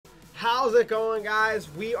How's it going, guys?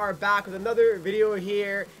 We are back with another video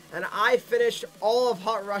here, and I finished all of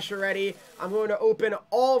Hut Rush already. I'm going to open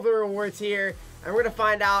all the rewards here, and we're going to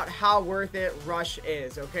find out how worth it Rush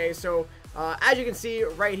is, okay? So, as you can see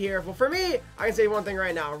right here, well, for me, I can say one thing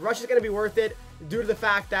right now. Rush is going to be worth it due to the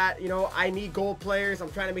fact that, you know, I need gold players.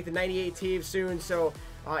 I'm trying to make the 98 team soon, so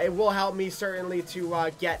it will help me certainly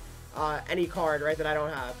to get any card, right, that I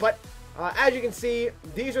don't have. But as you can see,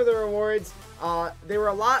 these are the rewards. They were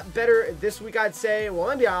a lot better this week, I'd say. Well,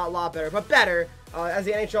 maybe not a lot better, but better. As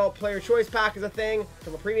the NHL Player Choice Pack is a thing,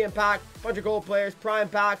 from a premium pack, bunch of gold players, prime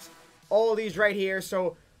packs, all of these right here.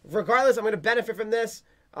 So regardless, I'm going to benefit from this.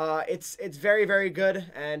 It's very, very good,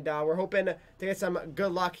 and we're hoping to get some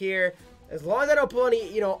good luck here. As long as I don't pull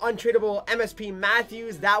any, you know, untradeable MSP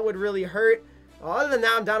Matthews, that would really hurt. Other than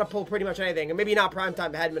that, I'm down to pull pretty much anything, and maybe not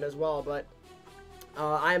primetime Hedman as well, but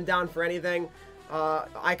I am down for anything.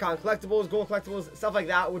 Icon collectibles, gold collectibles, stuff like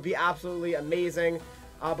that would be absolutely amazing.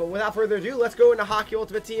 But without further ado, let's go into Hockey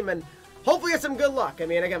Ultimate Team and hopefully get some good luck. I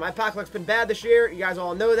mean, again, my pack luck's been bad this year. You guys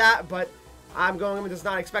all know that, but I'm going just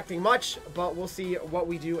not expecting much, but we'll see what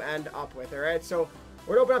we do end up with, alright? So,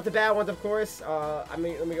 we're going to open up the bad ones, of course. I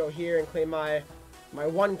mean, let me go here and claim my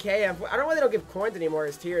 1K. I don't know why they don't give coins anymore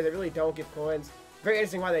as tiers. They really don't give coins. Very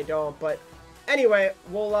interesting why they don't, but anyway,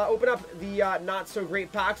 we'll open up the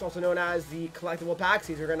not-so-great packs, also known as the collectible packs.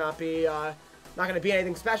 These are going to not going to be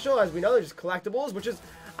anything special. As we know, they're just collectibles, which is,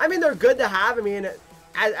 I mean, they're good to have. I mean,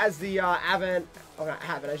 as the I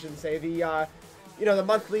shouldn't say, the, you know, the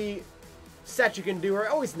monthly sets you can do are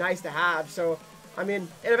always nice to have. So, I mean,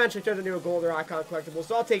 it eventually turns into a gold or icon collectible.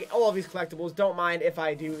 So I'll take all of these collectibles. Don't mind if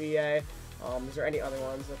I do EA. Is there any other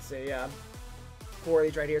ones? Let's see, yeah. 4 of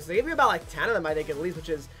these right here. So they give me about like 10 of them, I think, at least, which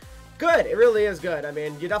is good. It really is good. I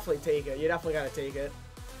mean, you definitely take it. You definitely got to take it.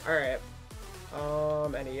 Alright.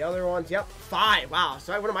 Any other ones? Yep, 5. Wow.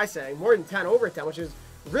 So what am I saying? More than 10, over 10, which is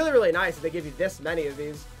really, really nice if they give you this many of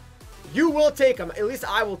these. You will take them. At least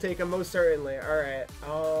I will take them, most certainly. Alright.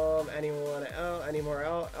 Anyone else? Any more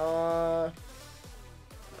else? I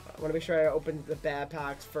want to make sure I open the bad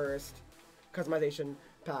packs first. Customization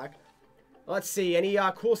pack. Let's see. Any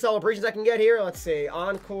cool celebrations I can get here? Let's see.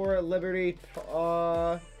 Encore, Liberty,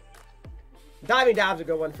 Diving Dab's a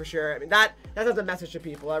good one for sure. I mean, that sends a message to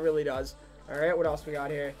people. That really does. Alright, what else we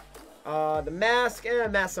got here? The mask.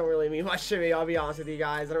 Masks don't really mean much to me. I'll be honest with you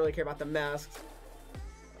guys. I don't really care about the masks.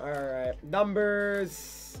 Alright.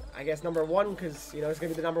 Numbers. I guess number 1, because, you know, it's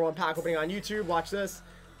going to be the #1 pack opening on YouTube. Watch this.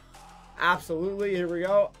 Absolutely. Here we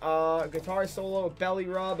go. Guitar solo, belly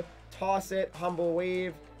rub, toss it, humble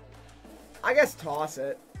wave. I guess toss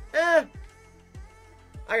it. I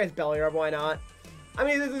guess belly rub, why not? I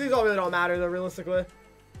mean, these all really don't matter, though, realistically.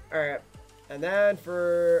 Alright. And then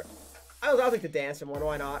for... I'll take the dancing one,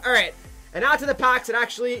 why not? Alright. And now to the packs that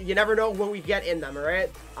actually, you never know what we get in them, alright?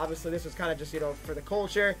 Obviously, this was kind of just, you know, for the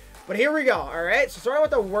culture. But here we go, alright? So starting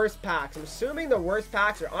with the worst packs. I'm assuming the worst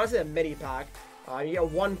packs are honestly a mini pack. You get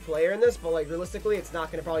 1 player in this, but, like, realistically, it's not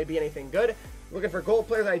going to probably be anything good. Looking for gold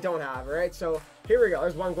players that I don't have, alright? So, here we go.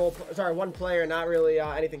 There's 1 player, not really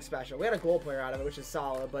anything special. We had a gold player out of it, which is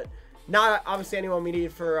solid, but not, obviously, anyone we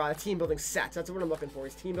need for team building sets. That's what I'm looking for,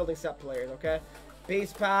 is team building set players, okay?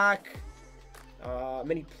 Base pack,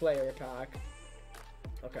 mini player pack.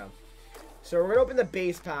 Okay. So, we're going to open the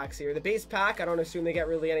base packs here. The base pack, I don't assume they get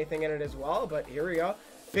really anything in it as well, but here we go.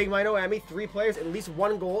 Big Mino Emmy, 3 players, at least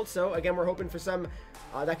 1 gold. So, again, we're hoping for some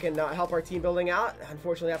that can help our team building out.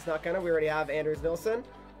 Unfortunately, that's not gonna. We already have Anders Nilsson.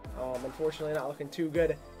 Unfortunately, not looking too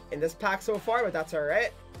good in this pack so far, but that's all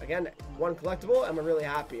right. Again, 1 collectible, and we're really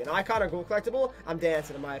happy. An icon or gold collectible, I'm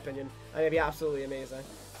dancing, in my opinion. I'm gonna be absolutely amazing.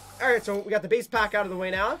 All right, so we got the base pack out of the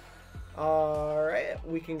way now. All right,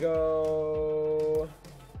 we can go...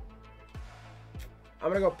 I'm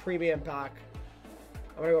gonna go premium pack.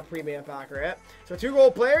 I'm going to go premium pack, right? So 2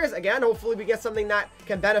 gold players. Again, hopefully we get something that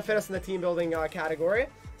can benefit us in the team building category.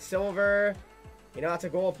 Silver. You know, that's a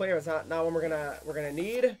gold player. It's not one we're gonna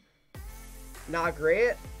need. Not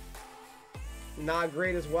great. Not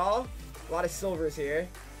great as well. A lot of silvers here.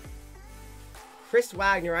 Chris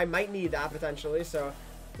Wagner. I might need that potentially. So,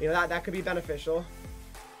 you know, that could be beneficial.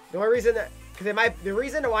 The only reason that... the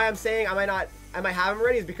reason why I'm saying I might have him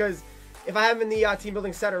ready is because if I have him in the team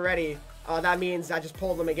building set already... that means I just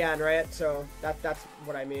pulled them again, right? So that's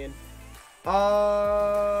what I mean.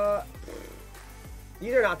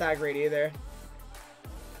 These are not that great either.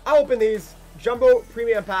 I'll open these. Jumbo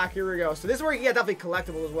Premium Pack. Here we go. So this is where you can get definitely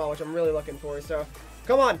collectibles as well, which I'm really looking for. So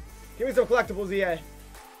come on, give me some collectibles, EA.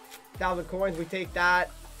 1,000 coins. We take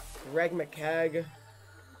that. Greg McKegg.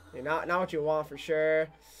 Not what you want for sure.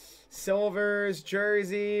 Silvers,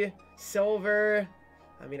 jersey, silver.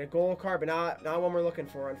 I mean, a gold card, but not one we're looking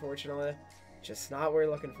for, unfortunately. Just not what we're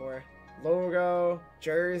looking for. Logo,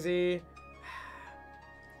 jersey.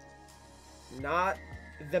 Not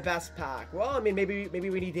the best pack. Well, I mean, maybe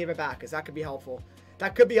we need David back, because that could be helpful.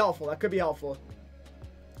 That could be helpful. That could be helpful.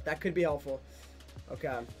 That could be helpful.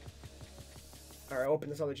 Okay. Alright, open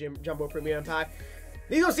this other Jumbo Premium pack.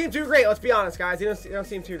 These don't seem too great, let's be honest, guys. They don't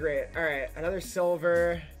seem too great. Alright, another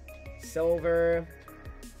silver. Silver.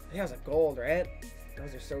 I think that was a gold, right?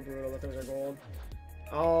 Those are so brutal that those are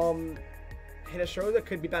gold. Hit a show that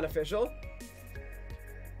could be beneficial.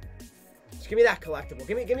 Just give me that collectible.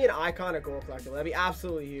 Give me an iconic gold collectible. That'd be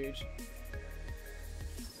absolutely huge.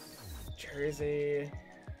 Jersey.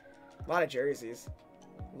 A lot of jerseys.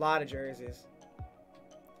 A lot of jerseys.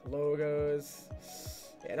 Logos.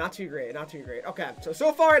 Yeah, not too great. Not too great. Okay,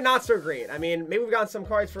 so far, not so great. I mean, maybe we've gotten some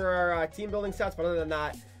cards for our team building sets, but other than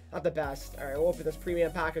that, not the best. All right, we'll open this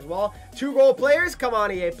premium pack as well. 2 gold players. Come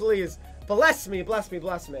on, EA, please. Bless me, bless me,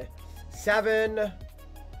 bless me. 7.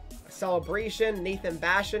 Celebration. Nathan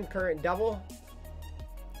Bashan, current devil.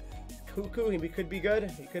 Cuckoo, he could be good.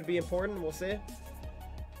 He could be important. We'll see.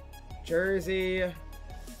 Jersey.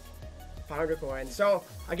 500 coins. So,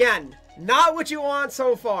 again, not what you want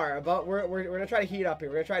so far, but we're going to try to heat up here.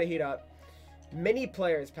 We're going to try to heat up. Mini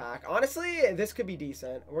players pack. Honestly, this could be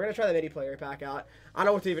decent. We're going to try the mini player pack out. I don't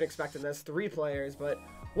know what to even expect in this. 3 players, but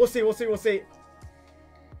we'll see, we'll see, we'll see.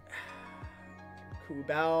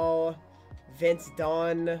 Kubel, Vince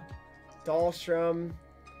Dunn, Dahlstrom,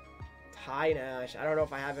 Ty Nash. I don't know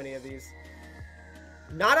if I have any of these.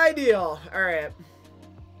 Not ideal. All right.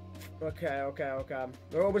 Okay.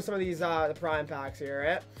 We'll open some of these the prime packs here,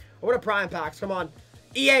 right? Open up prime packs. Come on.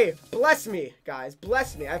 EA, bless me, guys.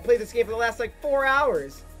 Bless me. I've played this game for the last, like, 4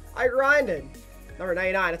 hours. I grinded. Number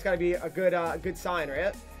 99. That's got to be a good sign,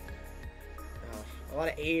 right? Oh, a lot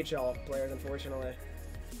of AHL players, unfortunately.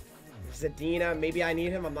 Zadina. Maybe I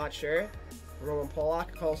need him. I'm not sure. Roman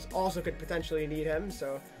Polak also could potentially need him.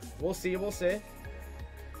 So, we'll see. We'll see.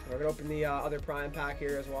 We're going to open the other prime pack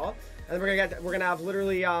here as well. And then we're gonna have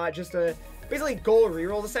literally just a basically gold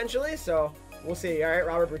rerolls essentially. So we'll see. All right,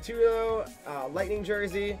 Robert Bertuzzo, Lightning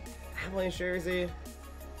jersey, Avalanche jersey,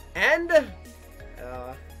 and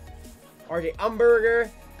RJ Umberger.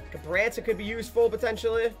 Branson could be useful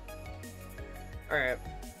potentially. All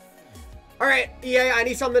right, EA, I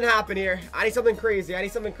need something to happen here. I need something crazy. All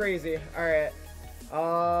right.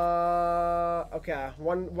 Okay,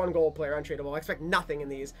 one gold player, untradeable. I expect nothing in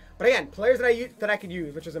these, but again, players that I could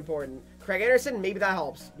use, which is important. Craig Anderson, maybe that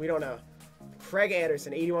helps. We don't know. Craig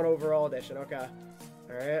Anderson, 81 overall edition. Okay.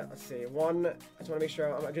 All right. Let's see. I just want to make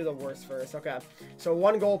sure I'm gonna do the worst first. Okay. So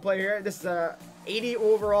 1 gold player here. This is a 80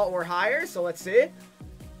 overall or higher. So let's see.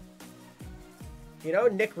 You know,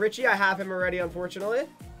 Nick Ritchie, I have him already, unfortunately.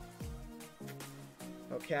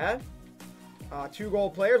 Okay. 2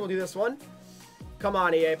 gold players. We'll do this one. Come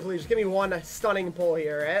on, EA, please. Just give me one stunning pull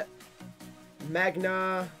here, right?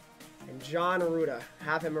 Magna and John Arruda.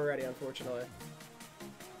 Have him already, unfortunately.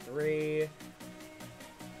 3.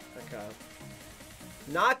 Okay.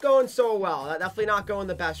 Not going so well. Definitely not going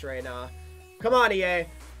the best right now. Come on, EA.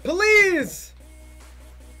 Please!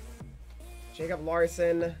 Jacob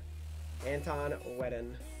Larson. Anton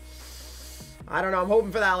Wedden. I don't know. I'm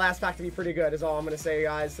hoping for that last pack to be pretty good is all I'm going to say,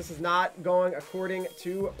 guys. This is not going according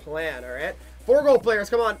to plan, all right? 4 gold players,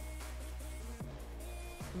 come on.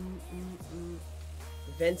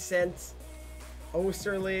 Vincent,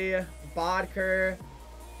 Osterley, Bodker,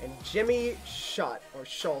 and Jimmy Schutt, or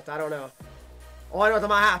Schultz, I don't know. All I know is I'm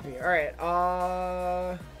not happy. All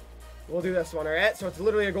right, we'll do this one, all right? So it's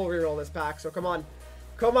literally a gold reroll, this pack, so come on.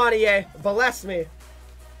 Come on, EA, bless me.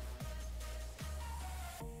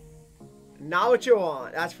 Not what you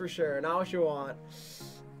want, that's for sure. Not what you want.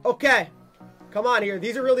 Okay, come on here.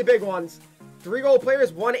 These are really big ones. 3 gold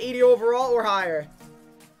players, 180 overall or higher.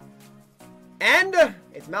 And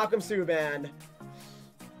it's Malcolm Subban.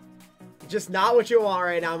 Just not what you want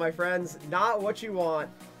right now, my friends. Not what you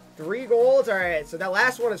want. 3 golds. All right, so that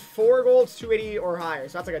last one is 4 golds, 280 or higher.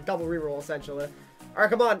 So that's like a double reroll, essentially. All right,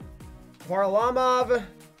 come on. Varlamov,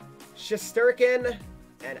 Shesterkin,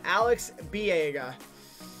 and Alex Biega.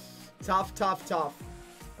 Tough. All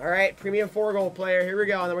right, premium 4 gold player. Here we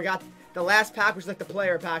go. And then we got the last pack, which is like the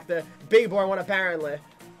player pack, the big boy one, apparently.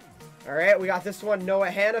 All right, we got this one, Noah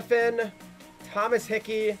Hannafin, Thomas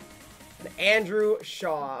Hickey, and Andrew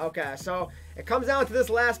Shaw. Okay, so it comes down to this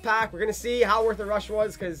last pack. We're going to see how worth the rush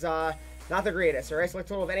was, because not the greatest. All right, select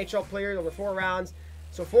total of NHL players over 4 rounds.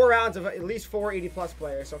 So 4 rounds of at least 4 80-plus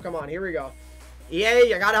players. So come on, here we go. EA,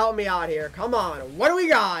 you got to help me out here. Come on, what do we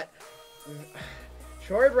got?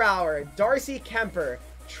 Troy Brouwer, Darcy Kemper,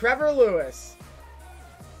 Trevor Lewis,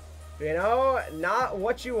 You know, not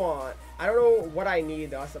what you want. I don't know what I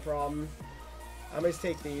need, though. That's the problem. I'm going to just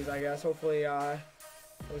take these, I guess. Hopefully,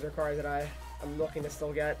 those are cards that I'm looking to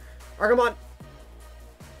still get. Argamon.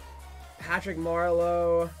 Patrick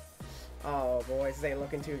Marleau. Oh, boys. This ain't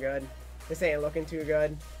looking too good. This ain't looking too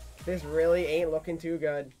good. This really ain't looking too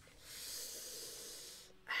good.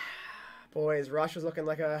 Boys, Rush was looking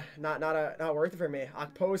like a not worth it for me.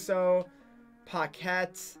 Okposo,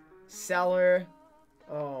 Paquette, Seller.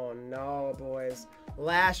 Oh no, boys.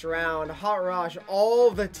 Last round, Hot Rush,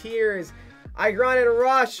 all the tiers. I grinded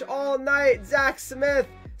Rush all night. Zach Smith,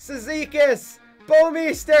 Cizikas,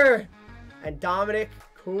 Bouwmeester, and Dominic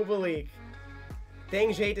Kubalik.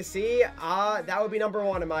 Things you hate to see. That would be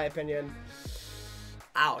 #1 in my opinion.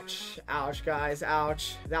 Ouch. Ouch, guys.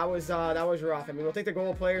 Ouch. That was rough. I mean, we'll take the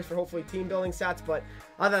goal players for hopefully team building sets, but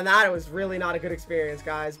other than that, it was really not a good experience,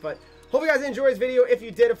 guys. But hope you guys enjoyed this video. If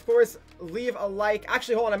you did, of course, leave a like.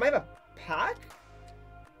 Actually, hold on. I might have a pack?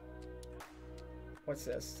 What's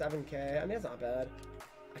this? 7K. I mean, that's not bad.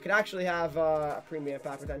 I could actually have a premium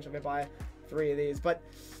pack potential. Maybe buy 3 of these. But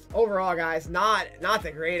overall, guys, not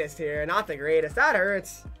the greatest here. Not the greatest. That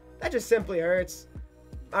hurts. That just simply hurts.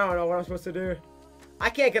 I don't know what I'm supposed to do. I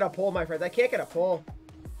can't get a pull, my friends. I can't get a pull.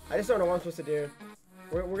 I just don't know what I'm supposed to do.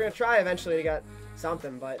 We're going to try eventually to get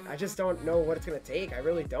something, but I just don't know what it's going to take. I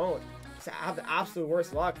really don't. Just have the absolute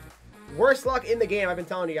worst luck. Worst luck in the game. I've been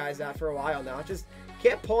telling you guys that for a while now. Just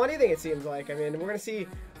can't pull anything, it seems like. I mean, we're going to see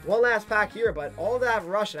one last pack here, but all of that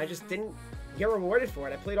rush, and I just didn't get rewarded for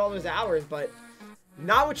it. I played all those hours, but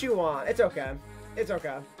not what you want. It's okay. It's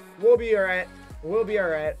okay. We'll be all right. We'll be all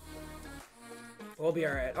right. We'll be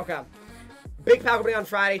all right. Okay. Big pack opening on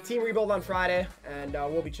Friday, team rebuild on Friday, and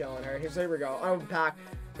we'll be chilling. All right, here we go. Open pack,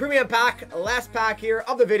 premium pack, last pack here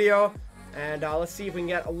of the video, and let's see if we can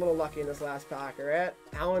get a little lucky in this last pack. All right,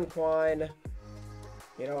 Alan Quine,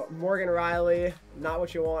 you know, Morgan Riley, not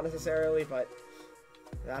what you want necessarily, but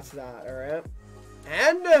that's that. All right,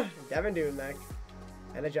 and Devin Dubnyk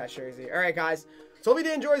and a Jets jersey. All right, guys. So hope you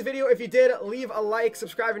did enjoy this video. If you did, leave a like,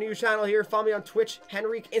 subscribe to the new channel here. Follow me on Twitch,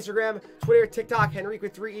 Henreek, Instagram, Twitter, TikTok, Henreek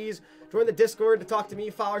with 3 E's. Join the Discord to talk to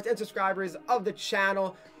me, followers, and subscribers of the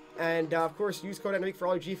channel. And, of course, use code Henreek for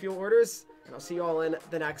all your G Fuel orders. And I'll see you all in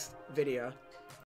the next video.